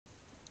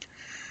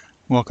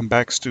Welcome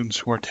back, students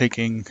who are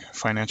taking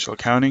financial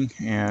accounting,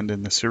 and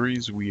in the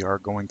series we are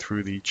going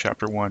through the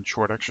chapter 1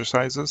 short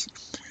exercises.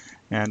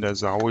 And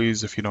as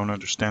always, if you don't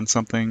understand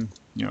something,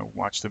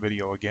 watch the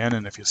video again,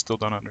 and if you still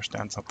don't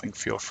understand something,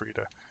 feel free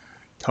to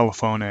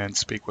telephone and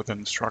speak with an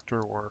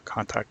instructor or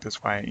contact us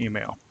via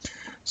email.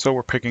 So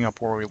we're picking up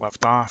where we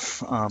left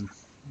off.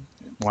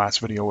 Last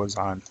video was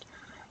on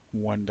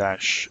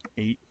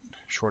 1-8,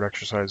 short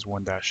exercise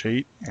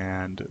 1-8,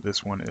 and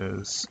this one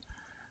is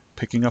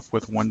picking up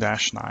with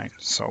 1-9.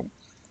 So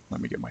let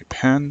me get my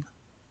pen.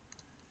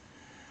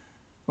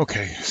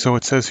 Okay, so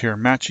it says here,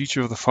 match each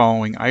of the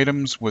following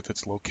items with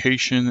its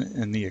location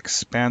in the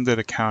expanded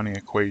accounting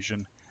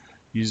equation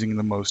using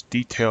the most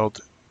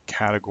detailed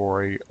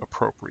category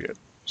appropriate.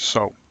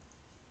 So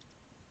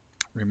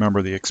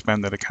remember, the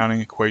expanded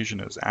accounting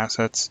equation is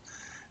assets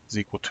is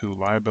equal to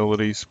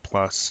liabilities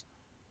plus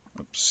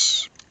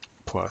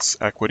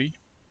equity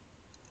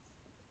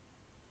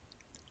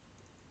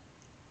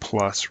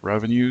plus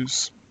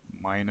revenues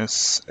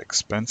minus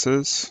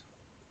expenses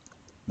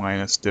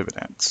minus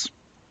dividends.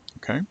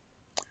 Okay,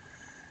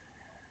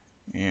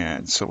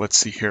 and so let's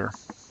see here.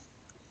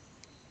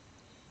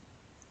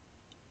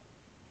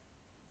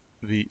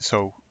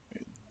 So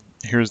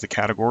here's the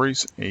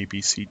categories A,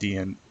 B, C, D,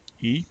 and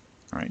E.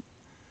 Right.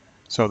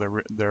 So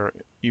they're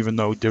even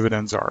though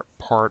dividends are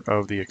part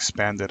of the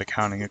expanded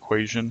accounting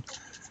equation,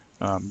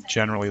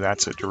 generally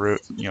that's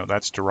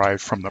that's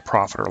derived from the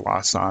profit or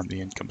loss on the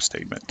income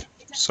statement.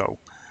 So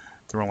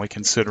they're only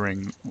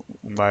considering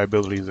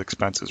liabilities,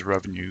 expenses,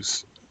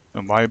 revenues,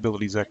 and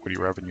liabilities, equity,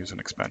 revenues,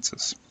 and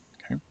expenses.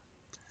 Okay.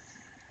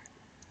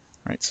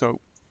 Right.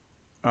 So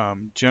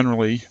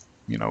generally,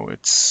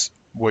 it's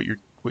what you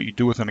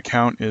do with an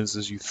account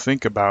is you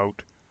think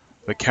about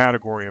the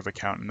category of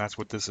account, and that's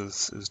what this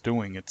is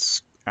doing.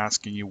 It's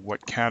asking you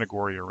what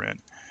category you're in.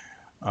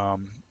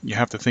 You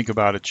have to think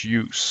about its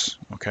use.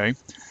 Okay.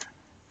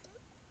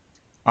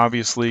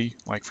 Obviously,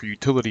 like for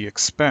utility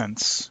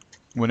expense,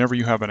 whenever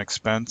you have an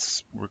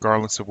expense,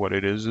 regardless of what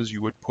it is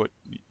you would put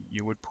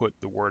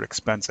the word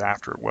expense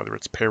after it, whether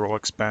it's payroll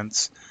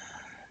expense,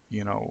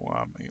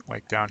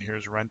 like down here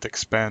is rent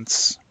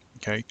expense.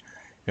 Okay.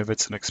 If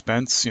it's an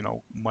expense,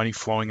 money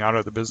flowing out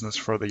of the business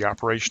for the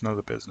operation of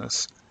the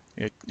business,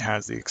 it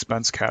has the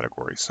expense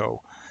category.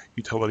 So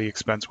utility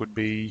expense would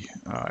be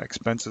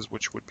expenses,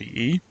 which would be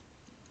E.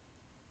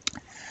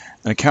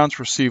 An accounts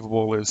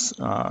receivable is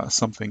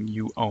something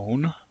you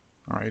own. All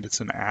right,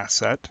 it's an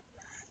asset.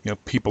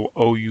 People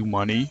owe you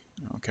money.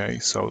 Okay,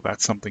 so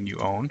that's something you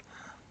own.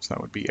 So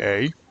that would be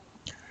A.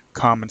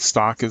 Common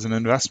stock is an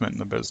investment in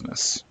the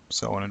business.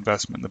 So an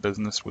investment in the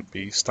business would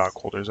be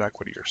stockholders'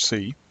 equity, or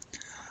C.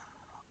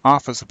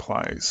 Office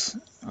supplies.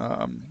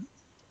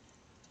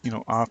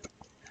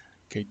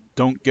 Okay,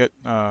 don't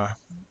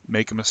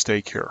make a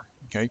mistake here.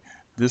 Okay,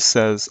 this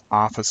says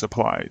office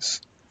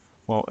supplies.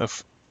 Well,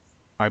 if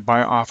I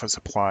buy office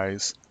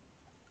supplies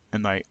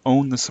and I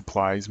own the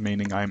supplies,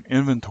 meaning I'm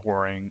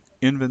inventorying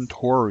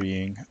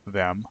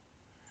them,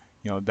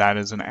 that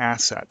is an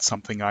asset,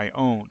 something I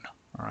own.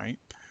 All right.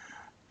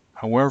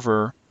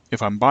 However,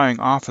 if I'm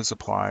buying office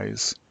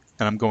supplies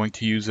and I'm going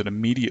to use it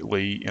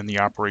immediately in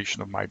the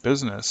operation of my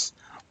business,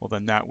 well,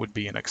 then that would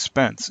be an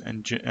expense.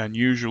 And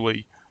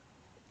usually,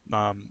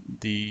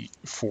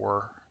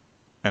 for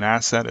an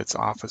asset, it's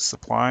office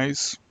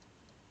supplies.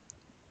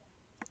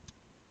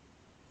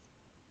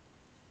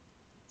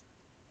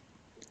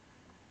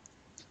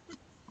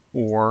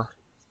 Or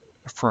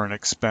for an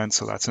expense,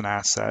 so that's an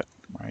asset,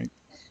 right?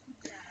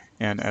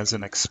 And as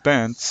an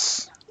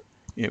expense,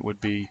 it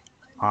would be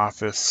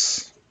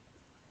office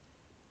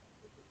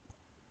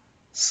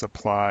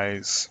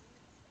supplies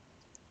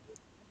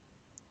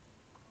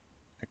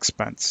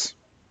expense.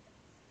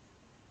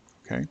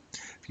 Okay.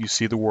 If you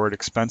see the word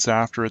expense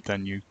after it,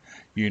 then you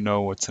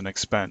know it's an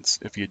expense.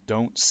 If you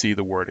don't see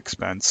the word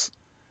expense,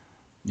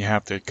 you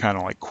have to kind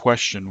of like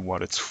question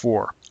what it's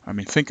for. I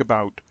mean, think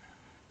about,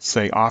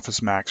 say,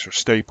 Office Max or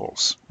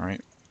Staples,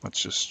 right?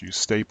 Let's just use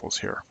Staples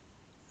here.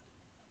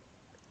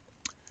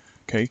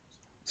 Okay.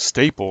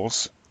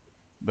 Staples,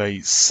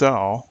 they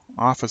sell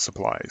office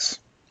supplies,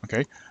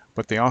 okay?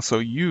 But they also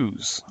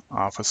use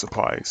office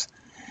supplies.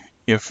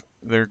 If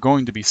they're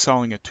going to be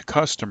selling it to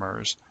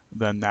customers,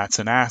 then that's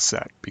an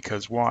asset,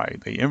 because why?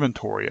 They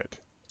inventory it,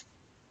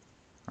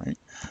 right?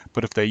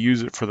 But if they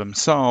use it for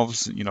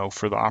themselves,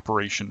 for the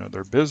operation of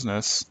their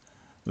business,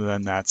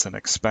 then that's an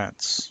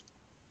expense,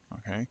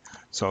 okay?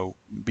 So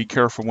be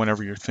careful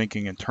whenever you're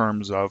thinking in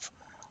terms of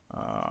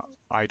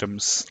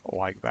items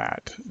like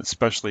that,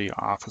 especially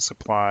office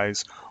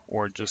supplies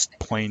or just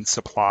plain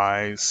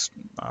supplies.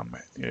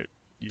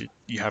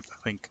 You have to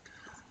think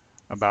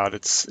about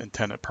its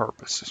intended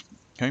purposes.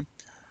 Okay,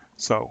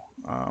 so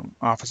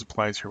office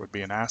supplies here would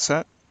be an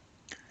asset.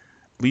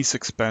 Lease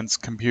expense,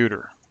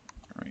 computer.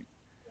 All right.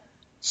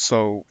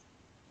 So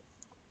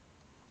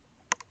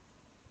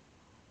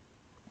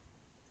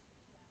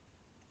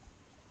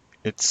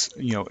it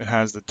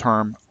has the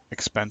term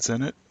expense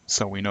in it,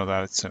 so we know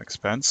that it's an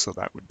expense. So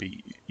that would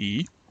be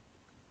E.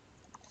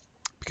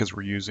 because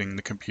we're using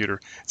the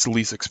computer. It's a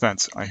lease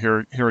expense.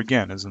 Here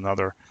again is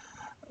another,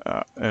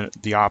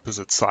 the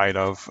opposite side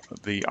of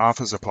the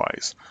office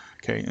supplies.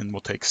 Okay, and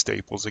we'll take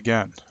Staples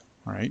again,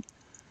 right?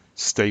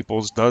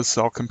 Staples does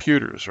sell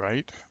computers,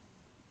 right?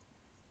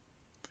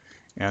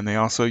 And they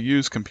also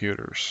use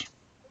computers,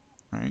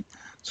 right?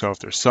 So if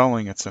they're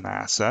selling, it's an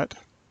asset.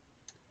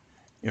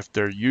 If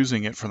they're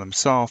using it for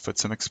themselves,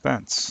 it's an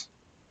expense,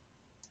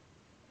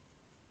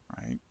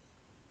 right?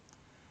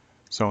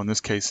 So in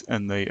this case,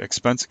 and the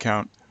expense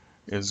account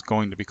is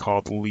going to be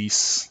called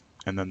lease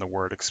and then the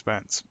word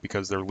expense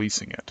because they're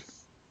leasing it,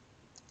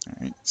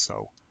 right?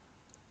 So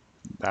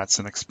that's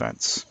an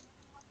expense.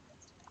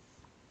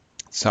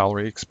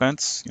 Salary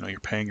expense, you're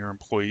paying your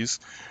employees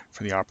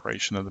for the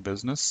operation of the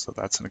business, so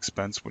that's an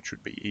expense, which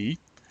would be E.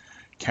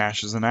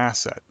 Cash is an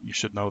asset. You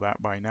should know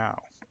that by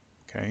now,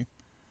 okay?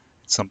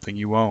 It's something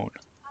you own.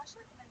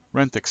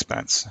 Rent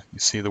expense, you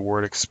see the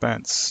word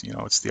expense,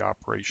 it's the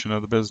operation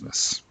of the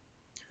business.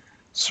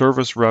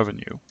 Service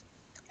revenue,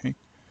 okay?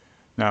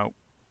 Now,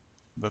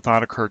 the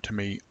thought occurred to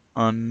me,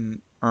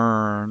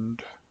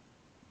 unearned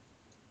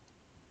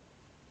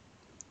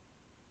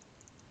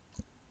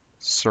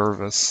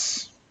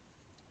service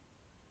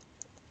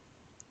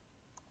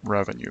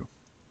revenue.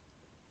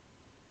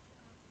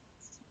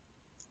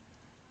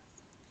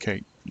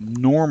 Okay,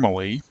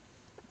 normally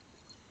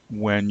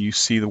when you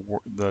see the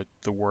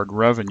word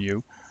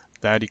revenue,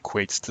 that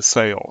equates to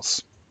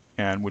sales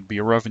and would be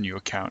a revenue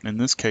account. In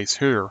this case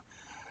here,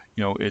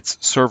 it's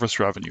service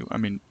revenue. I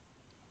mean,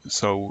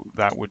 so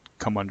that would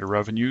come under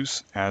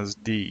revenues as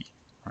D,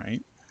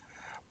 right?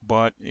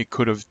 But it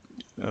could have,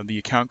 the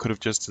account could have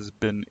just as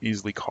been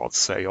easily called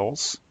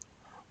sales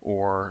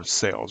or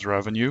sales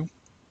revenue.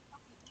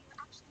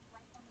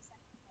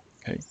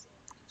 Okay,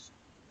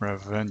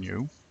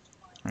 revenue,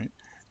 right?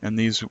 And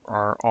these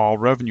are all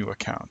revenue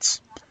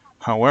accounts.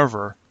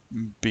 However,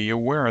 be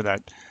aware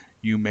that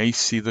you may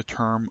see the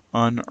term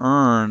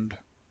unearned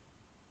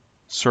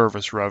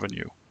service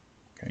revenue.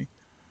 Okay,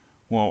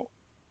 well,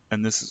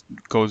 and this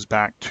goes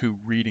back to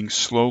reading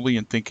slowly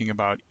and thinking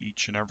about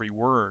each and every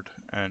word,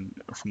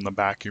 and from the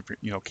back of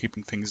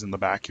keeping things in the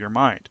back of your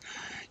mind.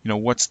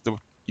 What's the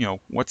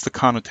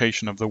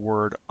connotation of the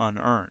word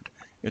unearned?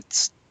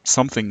 It's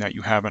something that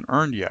you haven't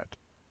earned yet.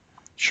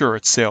 Sure,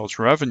 it's sales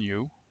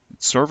revenue,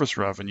 it's service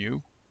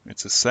revenue,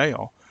 it's a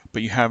sale,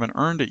 but you haven't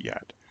earned it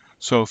yet.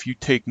 So if you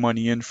take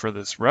money in for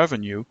this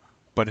revenue,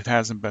 but it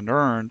hasn't been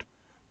earned,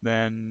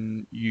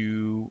 then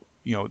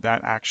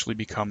that actually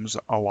becomes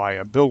a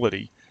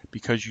liability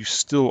because you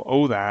still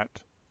owe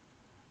that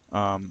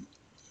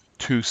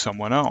to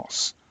someone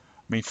else.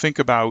 I mean, think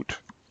about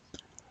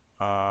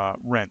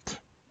rent,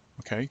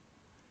 okay?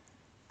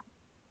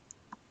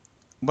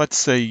 Let's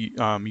say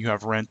you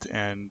have rent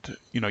and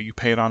you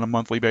pay it on a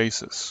monthly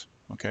basis,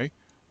 okay?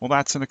 Well,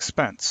 that's an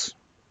expense,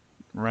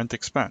 rent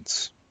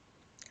expense,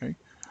 okay?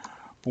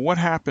 But what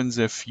happens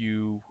if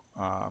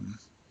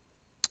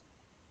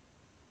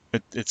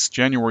it's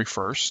January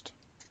 1st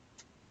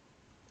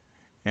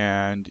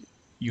and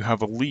you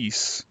have a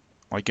lease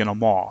like in a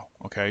mall,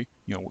 okay?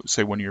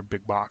 Say one of your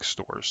big box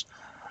stores.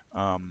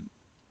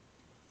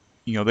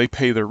 They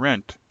pay their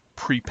rent,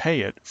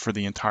 prepay it for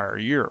the entire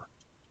year,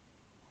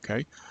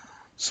 okay?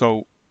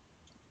 So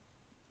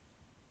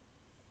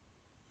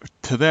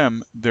to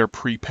them, they're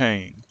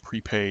prepaid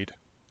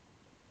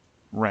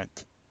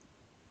rent.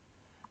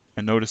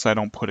 And notice I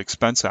don't put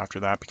expense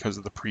after that because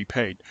of the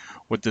prepaid.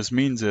 What this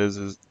means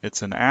is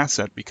it's an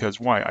asset because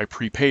why? I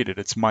prepaid it.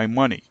 It's my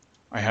money.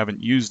 I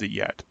haven't used it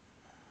yet.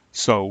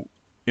 So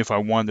if I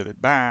wanted it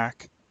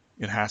back,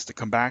 it has to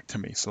come back to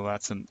me. So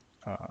that's an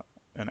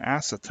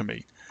asset to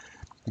me.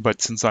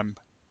 But since I'm,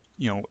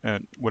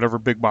 and whatever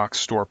big box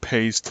store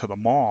pays to the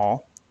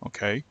mall,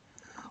 okay,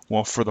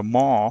 well, for the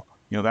mall,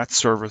 that's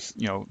service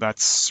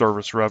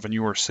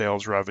revenue or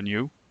sales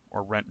revenue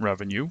or rent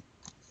revenue.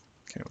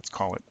 Okay, let's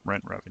call it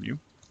rent revenue.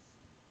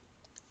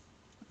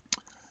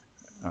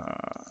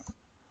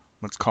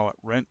 Let's call it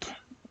rent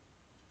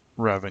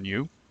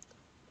revenue.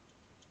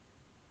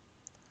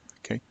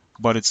 Okay,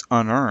 but it's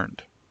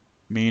unearned,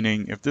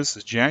 meaning if this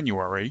is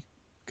January,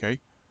 okay,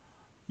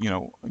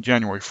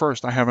 January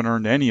 1st, I haven't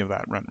earned any of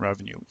that rent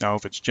revenue. Now,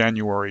 if it's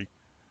January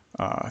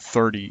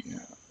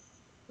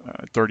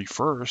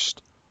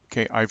 31st,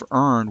 okay, I've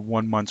earned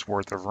 1 month's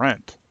worth of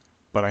rent,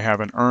 but I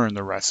haven't earned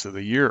the rest of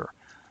the year.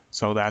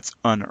 So that's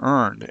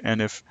unearned.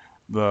 And if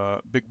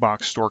the big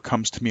box store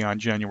comes to me on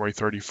January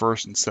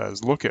 31st and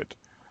says, look it,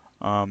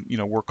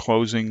 we're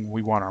closing,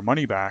 we want our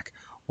money back.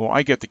 Well,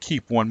 I get to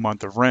keep 1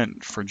 month of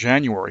rent for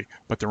January,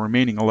 but the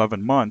remaining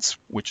 11 months,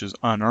 which is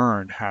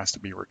unearned, has to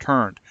be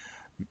returned.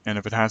 And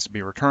if it has to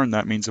be returned,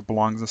 that means it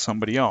belongs to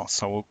somebody else.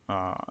 So,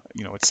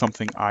 it's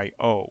something I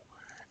owe,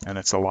 and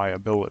it's a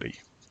liability.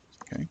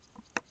 Okay.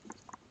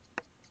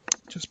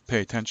 Just pay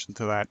attention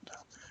to that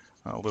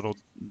little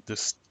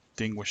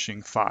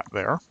distinguishing thought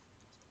there.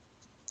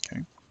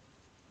 Okay.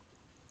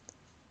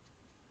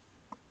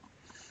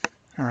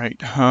 All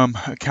right.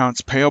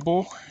 Accounts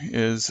payable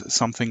is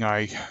something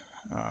I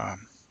owe.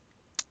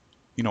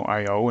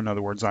 In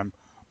other words, I'm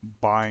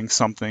buying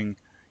something,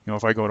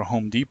 if I go to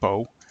Home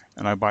Depot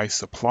and I buy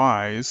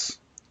supplies,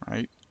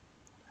 right?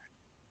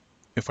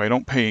 If I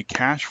don't pay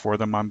cash for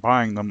them, I'm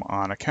buying them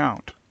on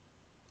account,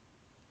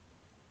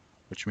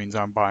 which means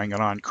I'm buying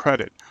it on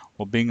credit.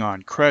 Well, being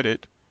on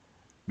credit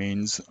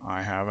means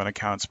I have an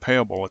accounts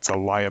payable. It's a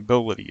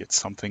liability. It's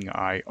something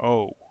I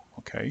owe,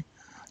 okay?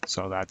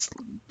 So that's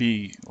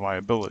B,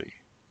 liability,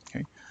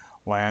 okay?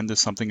 Land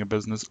is something a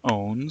business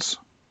owns,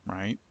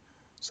 right?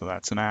 So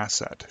that's an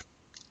asset,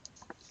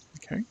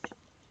 okay?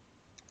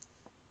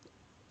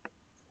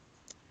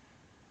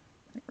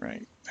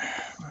 Right.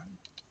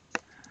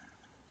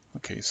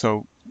 Okay,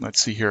 so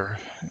let's see here,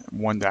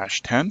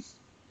 1-10.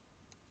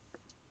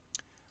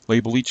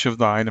 Label each of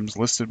the items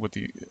listed with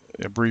the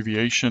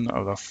abbreviation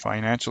of the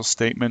financial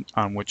statement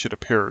on which it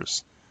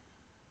appears.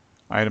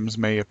 Items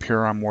may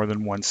appear on more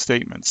than one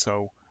statement.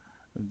 So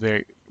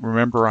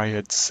remember I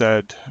had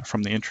said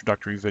from the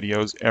introductory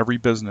videos, every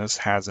business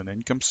has an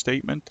income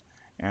statement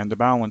and a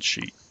balance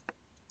sheet.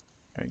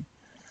 Okay?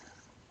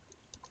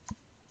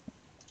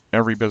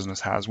 Every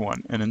business has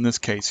one. And in this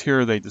case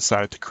here, they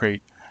decided to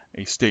create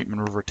a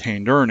statement of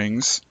retained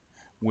earnings,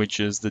 which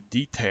is the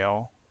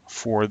detail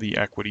for the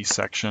equity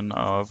section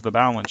of the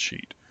balance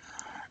sheet.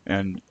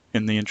 And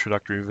in the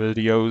introductory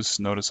videos,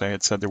 notice I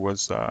had said there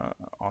was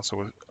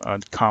also a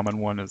common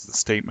one is the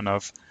statement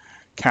of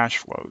cash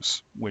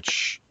flows,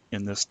 which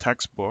in this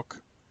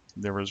textbook,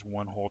 there is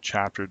one whole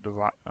chapter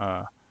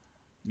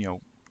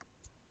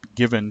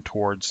given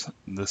towards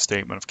the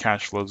statement of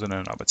cash flows in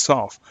and of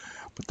itself.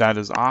 But that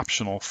is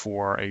optional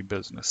for a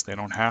business. They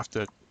don't have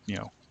to,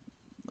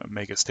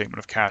 make a statement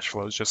of cash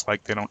flows, just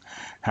like they don't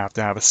have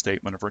to have a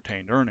statement of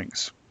retained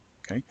earnings.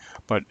 Okay,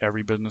 but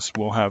every business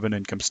will have an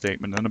income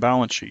statement and a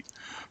balance sheet.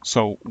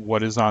 So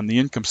what is on the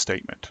income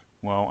statement?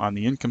 Well, on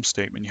the income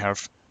statement,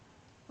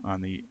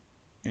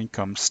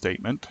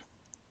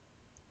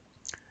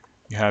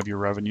 you have your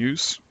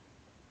revenues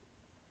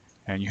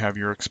and you have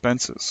your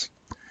expenses.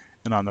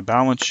 And on the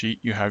balance sheet,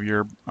 you have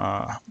your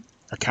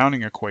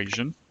accounting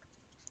equation,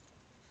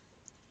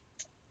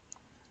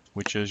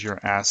 which is your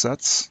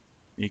assets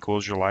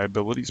equals your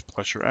liabilities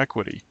plus your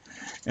equity.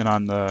 And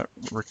on the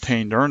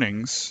retained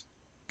earnings,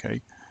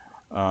 okay,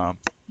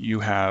 you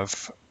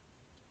have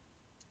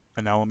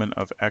an element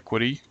of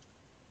equity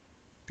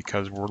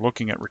because we're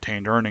looking at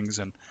retained earnings,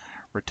 and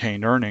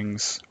retained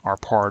earnings are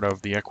part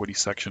of the equity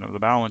section of the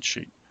balance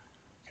sheet.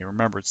 Okay,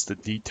 remember, it's the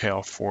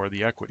detail for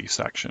the equity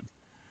section.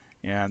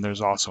 And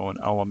there's also an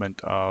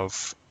element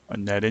of a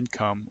net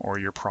income or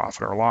your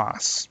profit or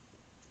loss.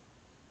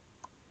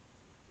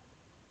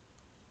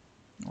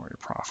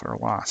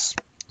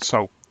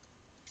 So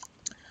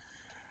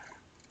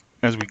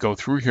as we go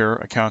through here,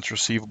 accounts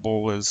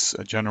receivable is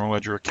a general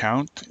ledger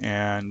account,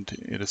 and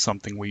it is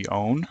something we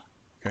own.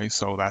 Okay,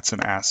 so that's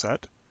an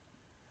asset.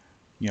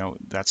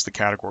 That's the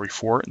category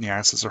for it, and the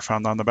assets are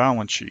found on the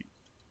balance sheet.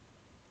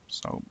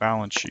 So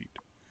balance sheet.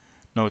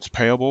 Notes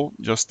payable,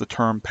 just the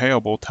term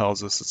payable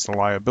tells us it's a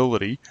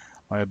liability.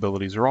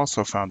 Liabilities are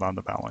also found on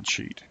the balance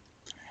sheet.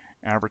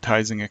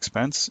 Advertising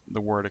expense,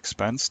 the word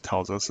expense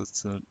tells us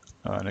it's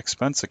an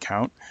expense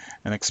account,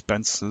 and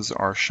expenses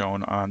are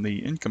shown on the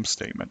income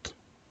statement.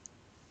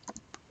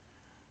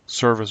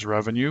 Service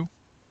revenue,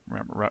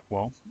 remember,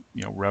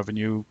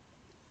 revenue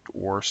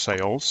or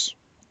sales,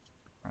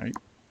 right,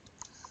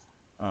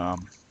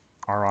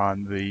 are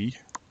on the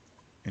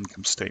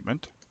income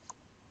statement.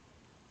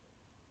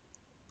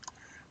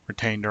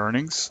 Retained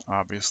earnings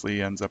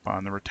obviously ends up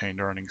on the retained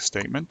earnings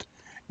statement.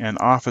 And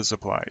office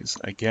supplies,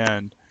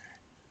 again,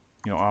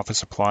 office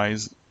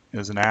supplies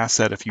is an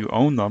asset if you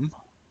own them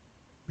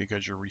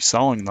because you're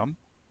reselling them,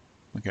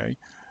 okay,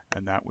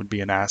 and that would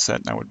be an asset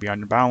and that would be on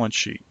your balance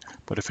sheet.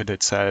 But if it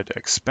had said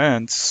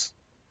expense,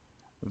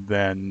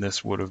 then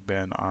this would have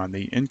been on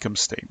the income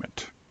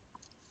statement.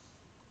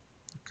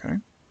 Okay.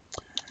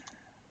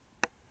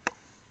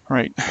 All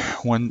right,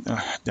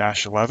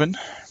 1-11.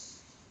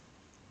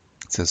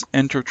 It says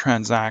enter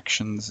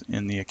transactions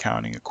in the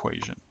accounting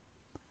equation.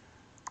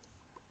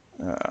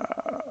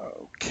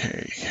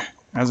 Okay.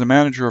 As a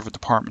manager of a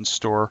department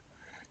store,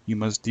 you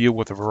must deal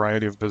with a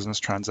variety of business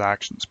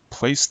transactions.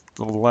 Place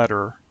the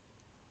letter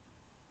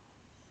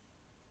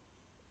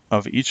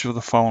of each of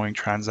the following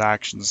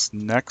transactions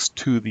next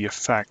to the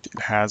effect it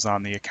has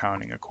on the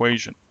accounting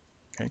equation.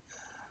 Okay,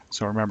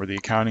 so remember, the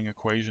accounting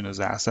equation is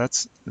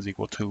assets is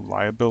equal to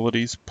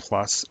liabilities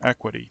plus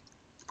equity.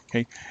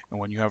 Okay, and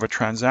when you have a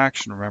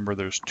transaction, remember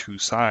there's two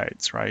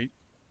sides, right?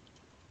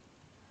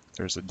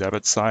 There's a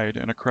debit side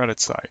and a credit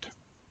side.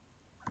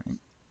 Right?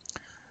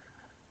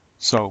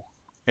 So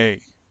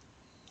A,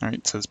 right,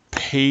 it says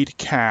paid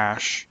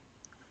cash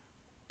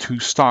to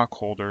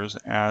stockholders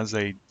as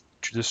a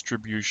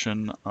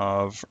distribution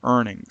of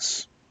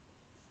earnings.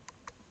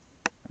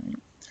 Right?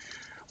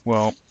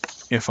 Well,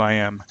 if I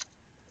am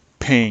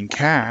paying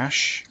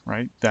cash,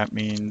 right, that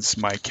means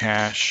my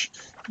cash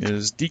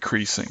is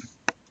decreasing,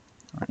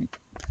 right?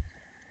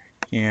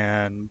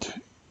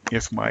 And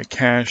if my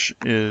cash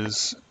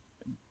is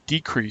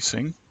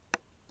decreasing,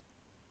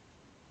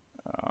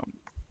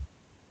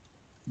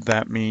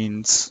 that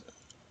means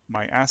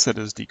my asset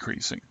is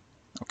decreasing.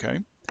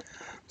 Okay,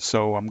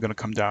 so I'm going to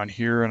come down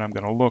here and I'm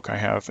going to look. I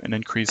have an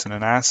increase in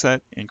an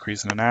asset,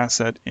 increase in an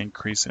asset,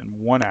 increase in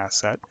one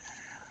asset.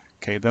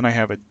 Okay, then I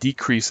have a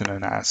decrease in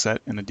an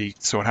asset, and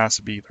so it has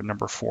to be either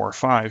number 4 or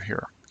 5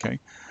 here. Okay,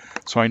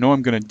 so I know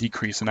I'm going to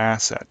decrease an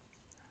asset,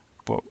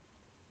 but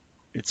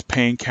it's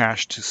paying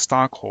cash to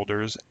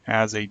stockholders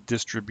as a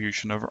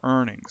distribution of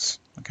earnings.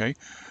 Okay,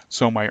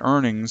 so my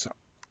earnings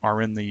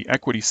are in the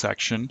equity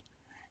section,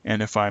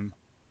 and if I'm,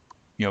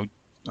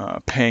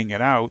 paying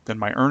it out, then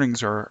my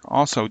earnings are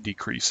also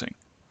decreasing.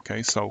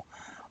 Okay, so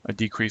a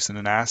decrease in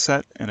an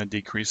asset and a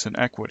decrease in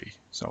equity.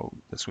 So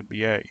this would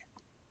be A.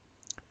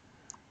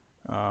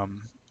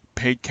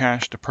 Paid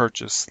cash to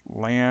purchase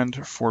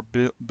land for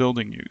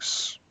building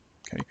use.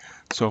 Okay,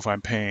 so if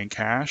I'm paying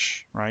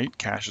cash, right,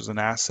 cash is an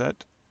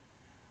asset,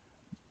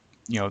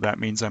 that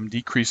means I'm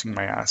decreasing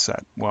my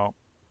asset. Well,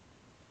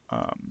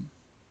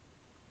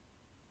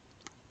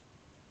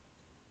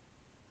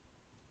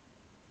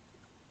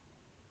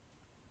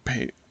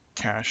 pay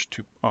cash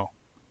to,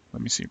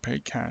 let me see,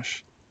 paid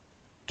cash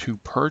to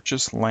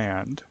purchase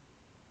land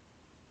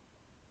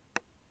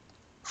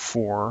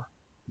for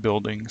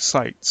building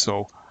site.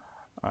 So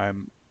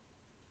I'm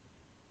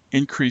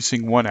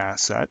increasing one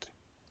asset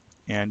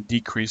and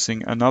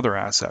decreasing another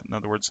asset. In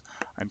other words,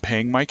 I'm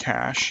paying my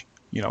cash,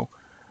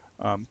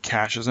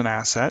 cash is an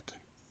asset,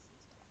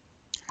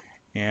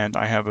 and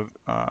I have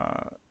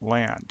a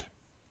land.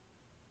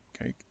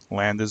 Okay,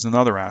 land is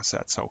another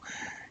asset. So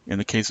in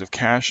the case of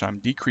cash, I'm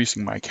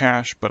decreasing my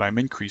cash, but I'm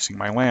increasing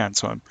my land.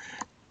 So I'm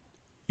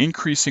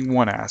increasing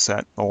one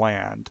asset, the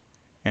land,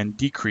 and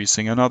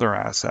decreasing another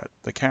asset,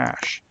 the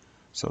cash.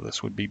 So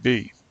this would be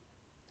B.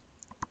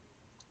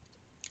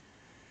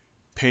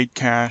 Paid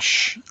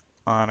cash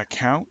on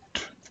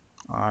account,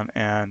 on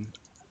an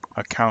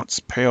accounts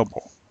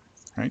payable,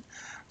 right?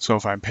 So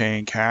if I'm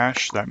paying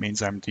cash, that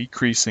means I'm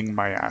decreasing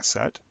my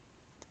asset.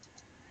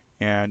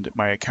 And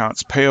my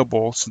accounts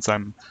payable, since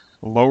I'm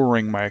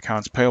lowering my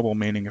accounts payable,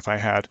 meaning if I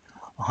had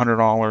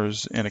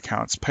 $100 in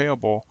accounts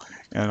payable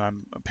and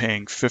I'm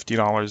paying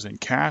 $50 in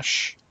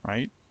cash,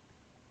 right?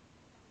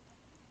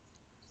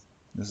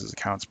 This is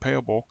accounts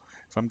payable.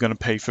 If I'm going to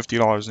pay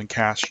 $50 in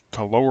cash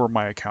to lower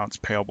my accounts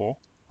payable,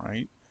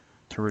 right,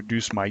 to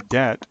reduce my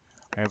debt,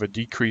 I have a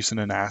decrease in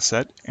an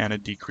asset and a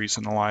decrease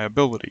in a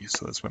liability.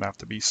 So this would have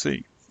to be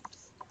C.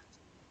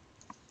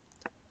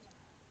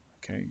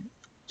 Okay,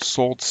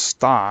 sold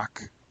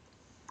stock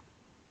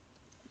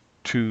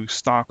to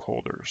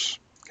stockholders.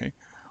 Okay,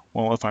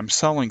 well, if I'm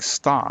selling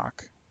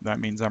stock, that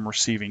means I'm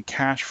receiving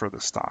cash for the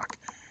stock.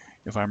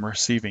 If I'm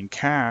receiving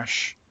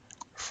cash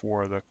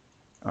for the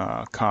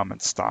common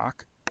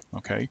stock,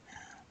 okay,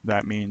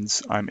 that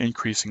means I'm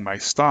increasing my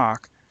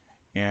stock,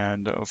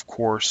 and of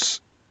course,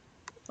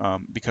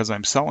 because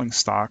I'm selling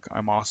stock,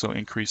 I'm also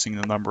increasing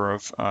the number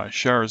of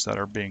shares that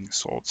are being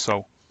sold.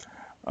 So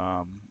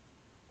I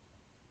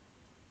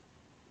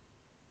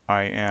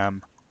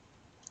am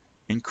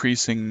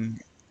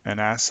increasing an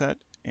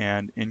asset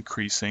and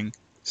increasing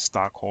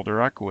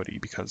stockholder equity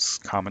because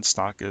common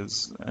stock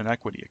is an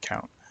equity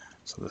account.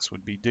 So this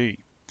would be D.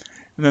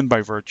 And then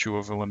by virtue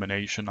of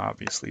elimination,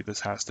 obviously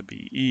this has to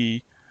be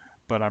E,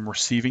 but I'm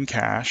receiving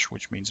cash,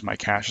 which means my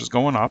cash is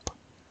going up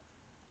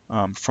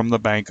from the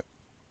bank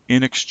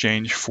in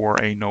exchange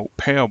for a note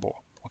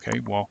payable.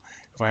 Okay, well,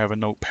 if I have a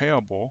note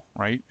payable,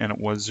 right, and it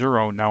was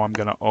 0, now I'm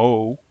going to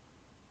owe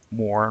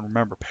more. And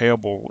remember,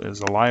 payable is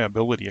a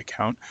liability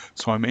account,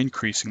 so I'm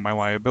increasing my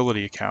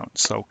liability account.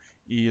 So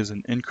E is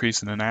an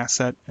increase in an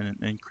asset and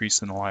an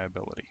increase in a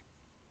liability.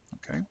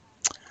 Okay.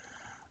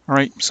 All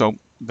right, so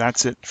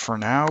that's it for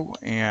now.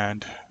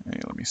 And hey,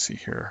 let me see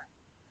here.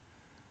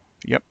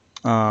 Yep,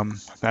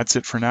 that's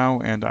it for now.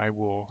 And I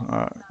will,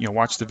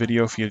 watch the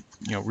video if you,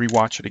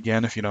 rewatch it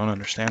again if you don't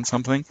understand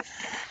something.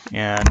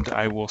 And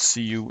I will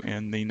see you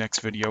in the next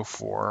video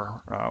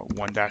for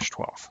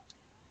 1-12.